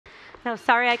No,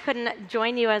 sorry I couldn't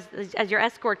join you as your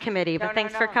escort committee, but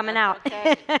thanks for coming out.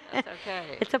 Okay. That's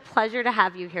okay. It's a pleasure to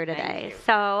have you here today. Thank you.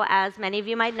 So, as many of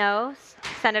you might know,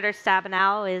 Senator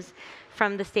Stabenow is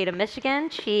from the state of Michigan.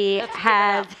 She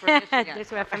has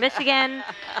from Michigan.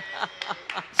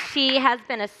 She has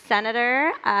been a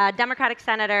senator, Democratic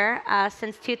senator,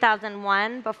 since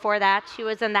 2001. Before that, she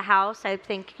was in the House. I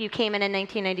think you came in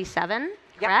 1997,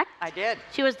 correct? I did.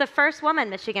 She was the first woman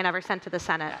Michigan ever sent to the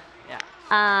Senate. Yeah.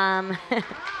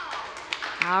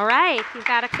 All right, you've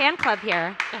got a fan club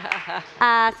here.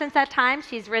 Since that time,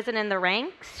 she's risen in the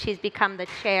ranks. She's become the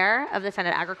chair of the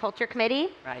Senate Agriculture Committee,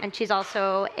 and she's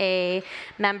also a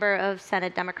member of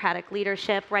Senate Democratic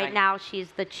leadership. Right now,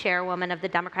 she's the chairwoman of the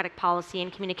Democratic Policy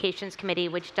and Communications Committee,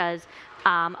 which does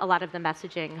a lot of the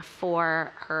messaging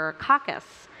for her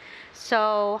caucus.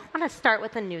 So I want to start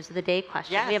with the news of the day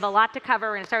question. Yes. We have a lot to cover.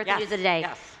 We're going to start with the news of the day.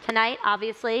 Yes. Tonight,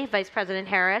 obviously, Vice President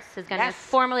Harris is going to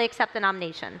formally accept the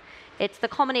nomination. It's the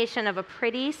culmination of a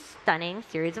pretty stunning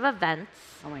series of events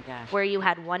where you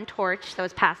had one torch that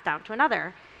was passed down to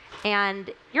another.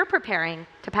 And you're preparing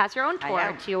to pass your own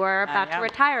torch. You are about to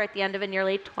retire at the end of a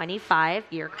nearly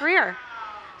 25-year career.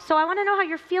 So I want to know how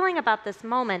you're feeling about this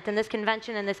moment and this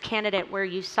convention and this candidate where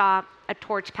you saw a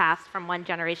torch passed from one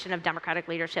generation of Democratic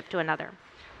leadership to another.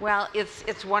 Well,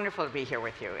 it's wonderful to be here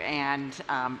with you, and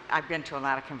I've been to a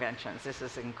lot of conventions. This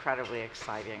is incredibly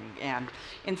exciting, and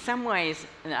in some ways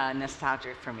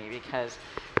nostalgic for me because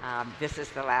this is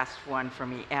the last one for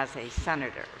me as a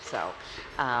senator. So,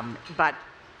 but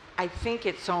I think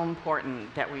it's so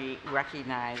important that we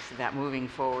recognize that moving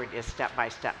forward is step by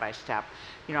step by step.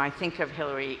 You know, I think of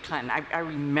Hillary Clinton. I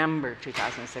remember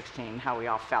 2016, how we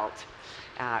all felt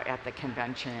at the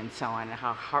convention and so on, and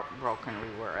how heartbroken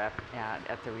we were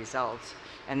at the results,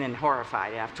 and then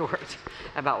horrified afterwards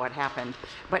about what happened.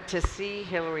 But to see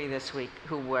Hillary this week,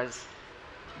 who was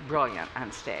brilliant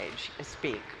on stage,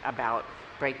 speak about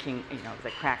breaking,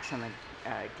 the cracks in the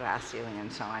glass ceiling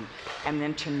and so on, and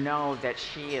then to know that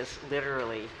she is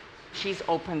literally, she's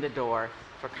opened the door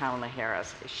for Kamala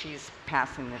Harris. She's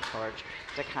passing the torch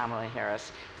to Kamala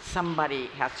Harris. Somebody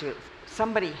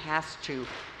has to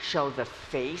show the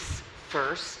face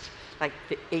first. Like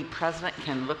a president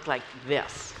can look like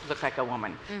this, look like a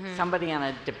woman. Somebody on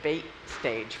a debate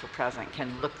stage for president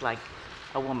can look like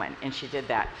a woman, and she did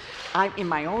that. In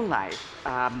my own life,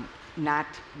 not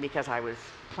because I was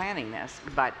planning this,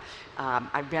 but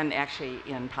I've been actually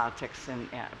in politics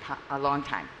a long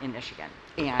time in Michigan.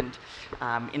 And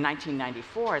in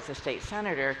 1994, as a state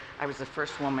senator, I was the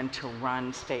first woman to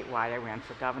run statewide. I ran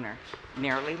for governor,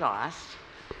 narrowly lost.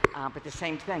 But the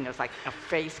same thing, it was like a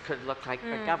face could look like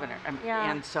the governor.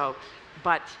 And so,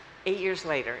 but 8 years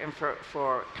later, and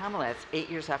for Kamala, it's 8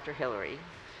 years after Hillary.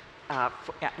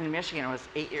 In Michigan, it was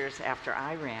 8 years after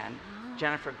I ran.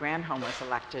 Jennifer Granholm was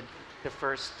elected the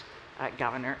first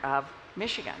governor of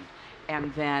Michigan.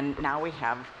 And then now we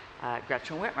have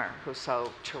Gretchen Whitmer, who's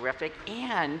so terrific.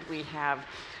 And we have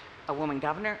a woman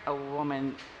governor, a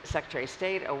woman secretary of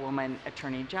state, a woman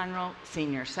attorney general,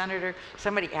 senior senator.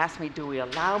 Somebody asked me, do we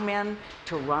allow men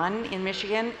to run in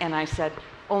Michigan? And I said,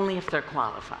 only if they're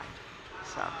qualified.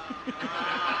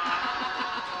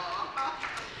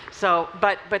 So,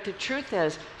 but the truth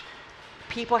is,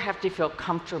 people have to feel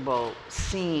comfortable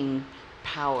seeing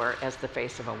power as the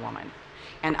face of a woman.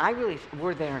 And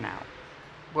we're there now.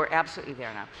 We're absolutely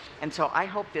there now. And so I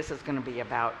hope this is going to be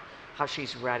about how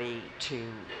she's ready to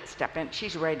step in.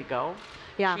 She's ready to go.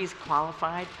 Yeah. She's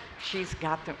qualified. She's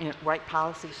got the right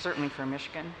policy, certainly for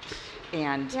Michigan.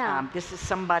 And this is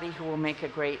somebody who will make a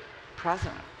great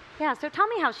president. Yeah, so tell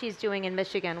me how she's doing in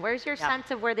Michigan. Where's your sense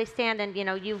of where they stand? And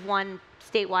you've won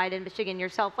statewide in Michigan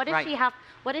yourself. What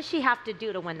does she have to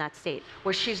do to win that state?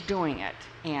 Well, she's doing it.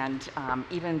 And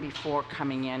even before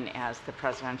coming in as the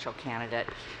presidential candidate,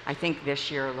 I think this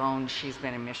year alone she's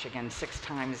been in Michigan 6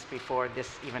 times before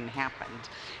this even happened.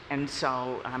 And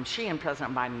so she and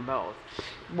President Biden both.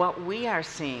 What we are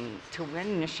seeing to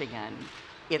win Michigan,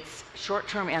 it's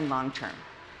short-term and long-term.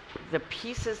 The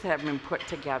pieces that have been put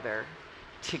together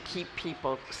to keep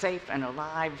people safe and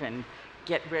alive and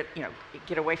get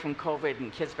away from COVID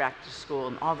and kids back to school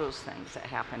and all those things that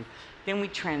happened. Then we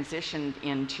transitioned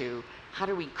into how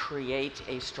do we create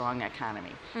a strong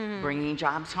economy, bringing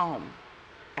jobs home,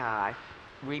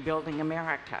 rebuilding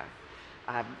America,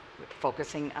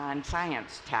 focusing on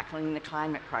science, tackling the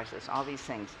climate crisis, all these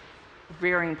things.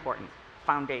 Very important,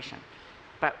 foundation.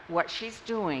 But what she's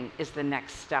doing is the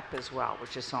next step as well,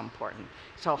 which is so important.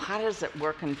 So how does it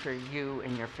working for you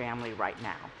and your family right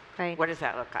now? Right. What does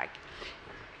that look like?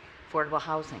 Affordable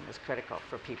housing is critical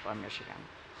for people in Michigan.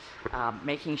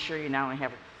 Making sure you not only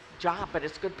have job, but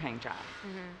it's a good paying job.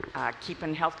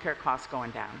 Keeping healthcare costs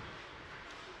going down.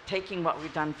 Taking what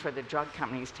we've done for the drug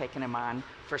companies, taking them on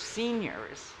for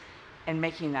seniors, and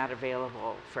making that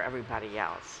available for everybody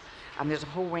else. There's a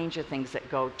whole range of things that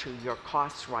go to your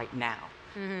costs right now.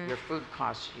 Your food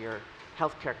costs, your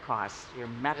healthcare costs, your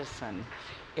medicine,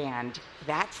 and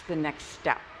that's the next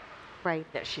step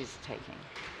that she's taking.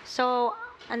 So,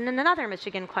 and then another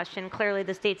Michigan question, clearly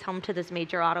the state's home to this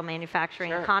major auto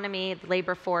manufacturing economy. The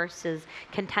labor force is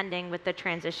contending with the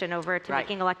transition over to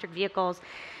making electric vehicles.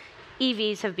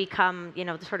 EVs have become,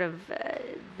 sort of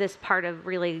this part of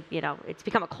really, it's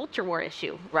become a culture war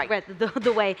issue.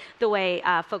 The way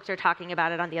folks are talking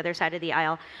about it on the other side of the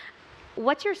aisle.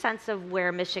 What's your sense of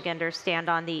where Michiganders stand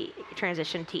on the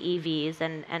transition to EVs,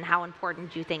 and how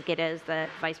important do you think it is that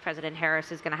Vice President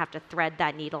Harris is going to have to thread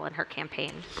that needle in her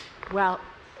campaign? Well,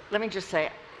 let me just say,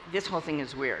 this whole thing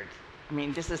is weird. I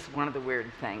mean, this is one of the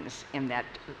weird things in that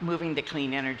moving to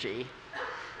clean energy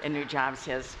and new jobs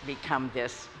has become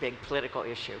this big political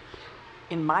issue.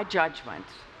 In my judgment,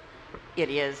 it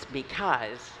is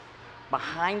because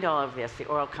behind all of this, the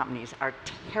oil companies are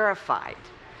terrified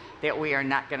that we are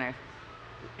not going to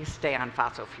stay on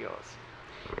fossil fuels.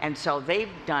 And so they've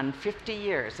done 50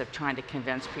 years of trying to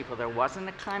convince people there wasn't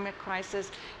a climate crisis,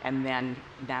 and then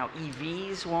now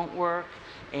EVs won't work,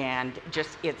 and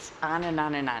just it's on and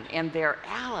on and on. And their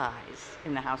allies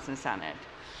in the House and Senate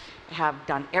have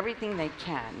done everything they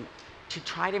can to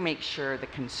try to make sure the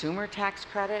consumer tax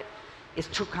credit is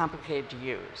too complicated to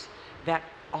use, that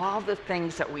all the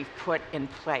things that we've put in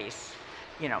place,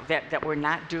 that we're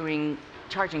not doing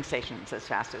charging stations as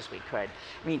fast as we could.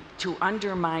 I mean, to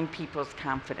undermine people's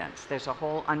confidence. There's a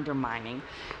whole undermining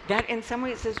that in some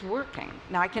ways is working.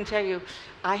 Now, I can tell you,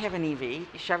 I have an EV,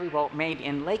 Chevy Volt, made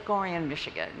in Lake Orion,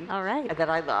 Michigan, that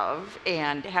I love,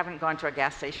 and haven't gone to a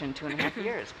gas station in 2.5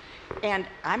 years. And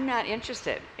I'm not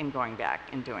interested in going back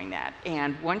and doing that.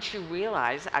 And once you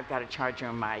realize I've got a charger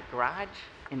in my garage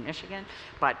in Michigan,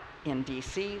 but in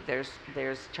DC,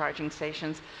 there's charging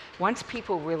stations. Once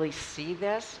people really see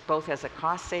this, both as a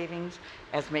cost savings,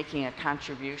 as making a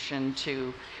contribution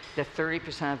to the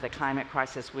 30% of the climate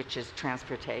crisis, which is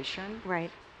transportation,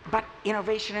 but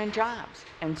innovation and jobs.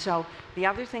 And so the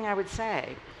other thing I would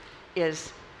say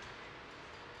is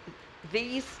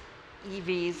these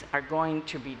EVs are going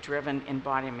to be driven and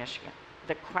bought in Michigan.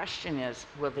 The question is,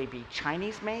 will they be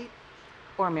Chinese-made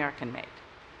or American-made?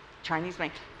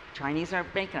 Chinese-made. Chinese are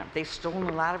making them. They've stolen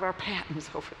a lot of our patents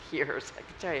over the years, I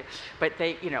can tell you. But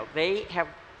they have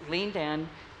leaned in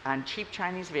on cheap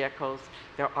Chinese vehicles.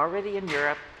 They're already in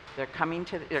Europe. They're trying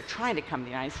to come to the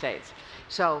United States.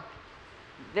 So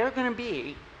there are going to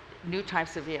be new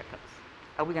types of vehicles.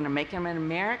 Are we going to make them in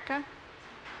America,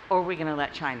 or are we going to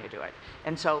let China do it?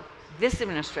 And so this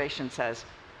administration says,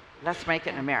 let's make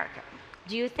it in America.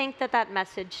 Do you think that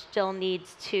message still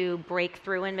needs to break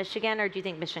through in Michigan, or do you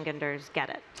think Michiganders get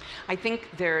it? I think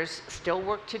there's still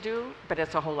work to do, but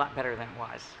it's a whole lot better than it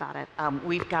was. Got it.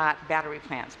 We've got battery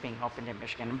plants being opened in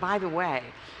Michigan. And by the way,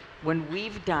 when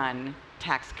we've done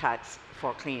tax cuts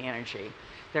for clean energy,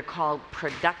 they're called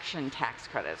production tax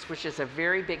credits, which is a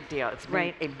very big deal. It's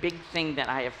been a big thing that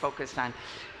I have focused on.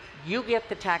 You get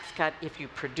the tax cut if you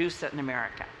produce it in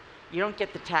America. You don't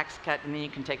get the tax cut and then you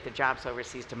can take the jobs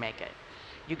overseas to make it.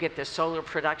 You get the solar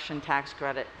production tax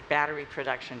credit, battery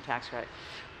production tax credit.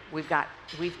 We've got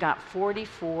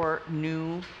 44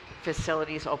 new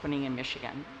facilities opening in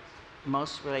Michigan,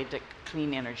 most related to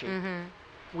clean energy.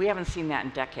 We haven't seen that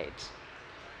in decades.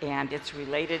 And it's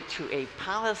related to a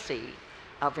policy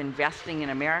of investing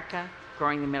in America,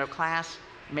 growing the middle class,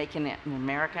 making it in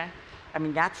America. I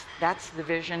mean, that's the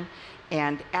vision.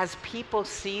 And as people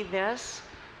see this,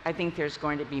 I think there's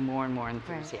going to be more and more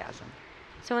enthusiasm.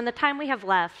 So in the time we have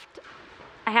left,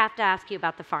 I have to ask you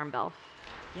about the Farm Bill.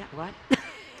 Yeah, what?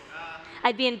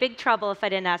 I'd be in big trouble if I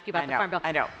didn't ask you about the Farm Bill.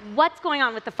 I know. What's going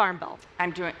on with the Farm Bill?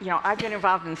 I've been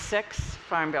involved in 6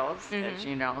 Farm Bills, as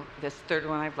you know. This 3rd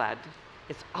one I've led.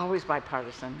 It's always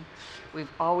bipartisan. We've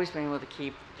always been able to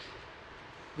keep,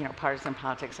 partisan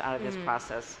politics out of this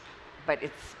process, but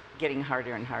it's getting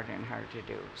harder and harder and harder to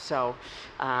do. So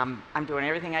I'm doing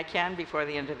everything I can before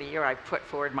the end of the year. I put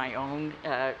forward my own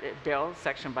bill,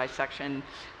 section by section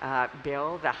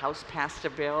bill. The House passed a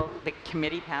bill. The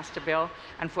committee passed a bill.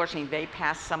 Unfortunately, they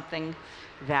passed something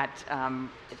that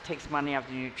it takes money out of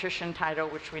the nutrition title,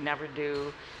 which we never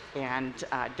do, and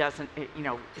doesn't,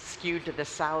 it's skewed to the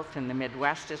South, and the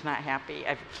Midwest is not happy.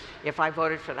 If I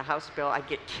voted for the House bill, I'd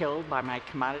get killed by my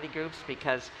commodity groups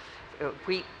because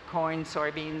wheat, corn,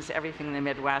 soybeans, everything in the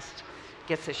Midwest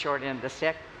gets the short end of the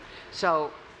stick. So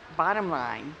bottom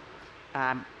line,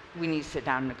 we need to sit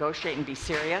down and negotiate and be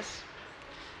serious.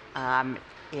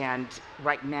 And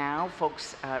right now,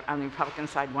 folks on the Republican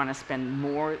side want to spend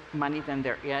more money than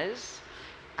there is.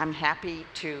 I'm happy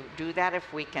to do that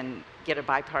if we can get a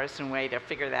bipartisan way to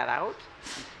figure that out.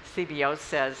 CBO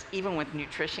says even with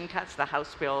nutrition cuts, the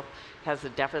House bill has a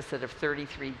deficit of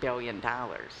 $33 billion.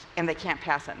 And they can't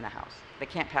pass it in the House. They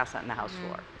can't pass it in the House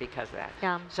floor because of that.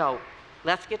 Yeah. So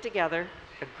let's get together,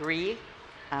 agree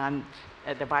on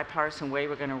the bipartisan way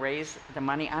we're going to raise the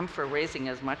money. I'm for raising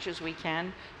as much as we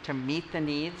can to meet the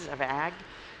needs of ag.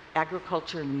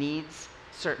 Agriculture needs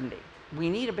certainty. We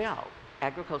need a bill.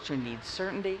 Agriculture needs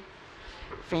certainty.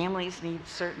 Families need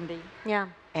certainty. Yeah.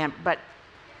 But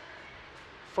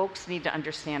folks need to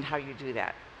understand how you do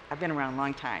that. I've been around a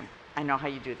long time. I know how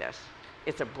you do this.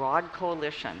 It's a broad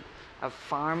coalition of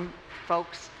farm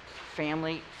folks,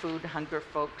 family, food, hunger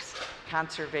folks,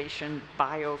 conservation,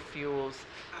 biofuels,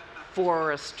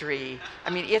 forestry. I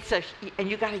mean, and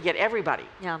you got to get everybody.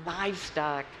 Yeah.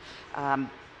 Livestock,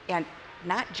 and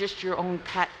not just your own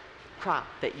pet crop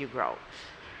that you grow.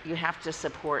 You have to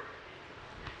support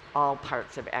all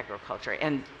parts of agriculture.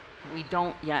 And we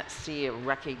don't yet see a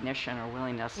recognition or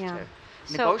willingness to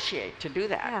negotiate to do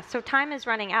that. Yeah, so time is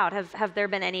running out. Have there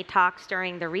been any talks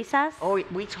during the recess? Oh,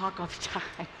 we talk all the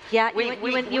time. Yeah,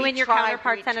 you and your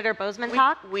counterpart, Senator Bozeman,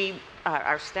 talk?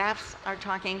 Our staffs are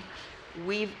talking.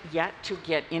 We've yet to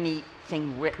get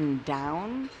anything written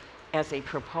down as a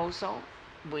proposal.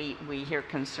 We hear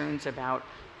concerns about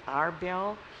our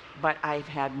bill, but I've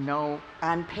had no,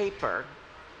 on paper,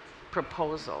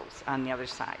 proposals on the other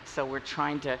side. So we're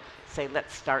trying to say,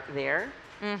 let's start there.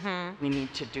 We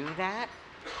need to do that.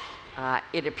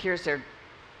 It appears they're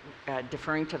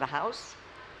deferring to the House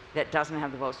that doesn't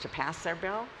have the votes to pass their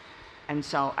bill. And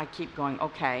so I keep going,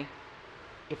 okay,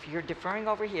 if you're deferring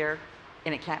over here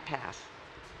and it can't pass,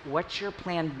 what's your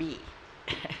plan B?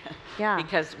 Yeah.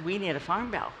 Because we need a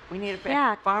farm bill. We need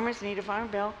farmers need a farm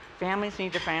bill, families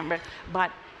need a farm bill,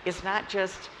 but it's not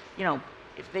just,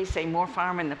 if they say more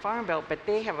farm in the farm bill, but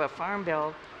they have a farm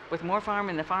bill with more farm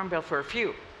in the farm bill for a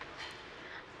few.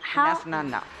 And that's not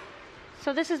enough.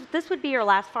 So this would be your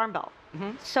last farm bill.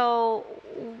 So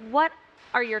what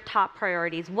are your top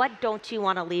priorities? What don't you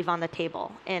want to leave on the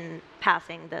table in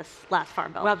passing this last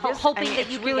farm bill? Well, hoping that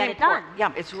you can get it done.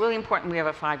 Yeah, it's really important we have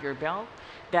a 5-year bill,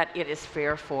 that it is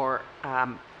fair for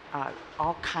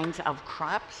all kinds of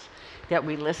crops, that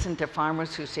we listen to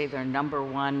farmers who say their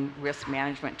 #1 risk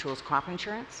management tool is crop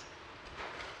insurance.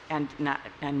 And not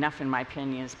enough, in my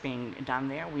opinion, is being done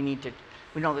there. We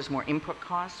know there's more input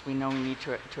costs. We know we need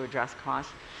to address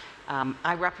costs.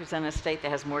 I represent a state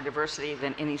that has more diversity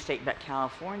than any state but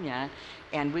California,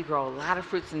 and we grow a lot of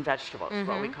fruits and vegetables,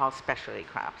 what we call specialty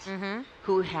crops,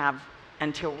 who have,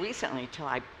 until recently, till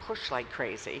I pushed like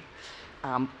crazy,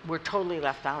 were totally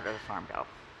left out of the Farm Bill.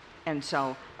 And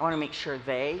so I want to make sure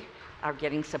they are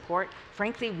getting support.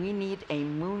 Frankly, we need a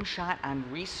moonshot on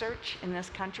research in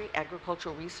this country,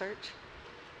 agricultural research.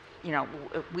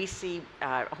 We see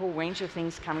a whole range of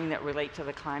things coming that relate to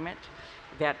the climate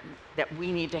that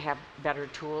we need to have better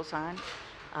tools on.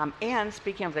 And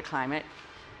speaking of the climate,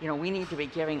 we need to be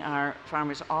giving our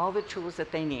farmers all the tools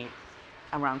that they need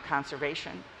around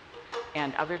conservation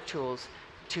and other tools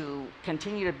to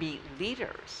continue to be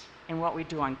leaders in what we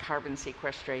do on carbon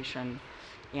sequestration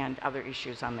and other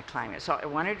issues on the climate. So I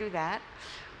want to do that.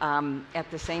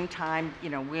 At the same time,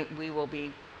 we will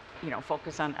be,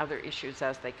 focus on other issues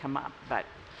as they come up. But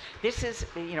this is,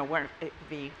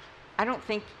 I don't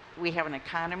think we have an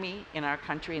economy in our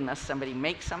country unless somebody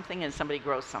makes something and somebody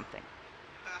grows something.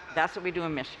 That's what we do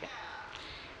in Michigan.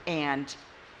 And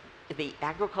the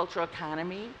agricultural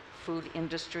economy, food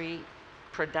industry,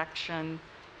 production,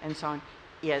 and so on,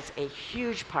 is a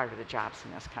huge part of the jobs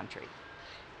in this country.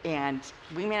 And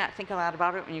we may not think a lot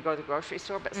about it when you go to the grocery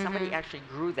store, but somebody actually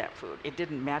grew that food. It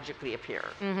didn't magically appear.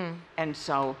 And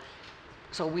so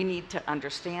we need to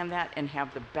understand that and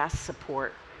have the best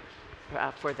support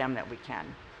for them that we can.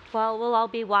 Well, we'll all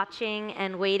be watching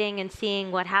and waiting and seeing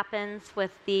what happens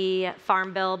with the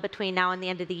Farm Bill between now and the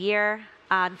end of the year.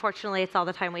 Unfortunately, it's all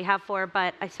the time we have for,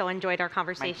 but I so enjoyed our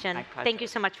conversation. My pleasure. Thank you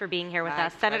so much for being here with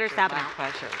us. Senator Stabenow. My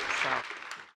pleasure. So.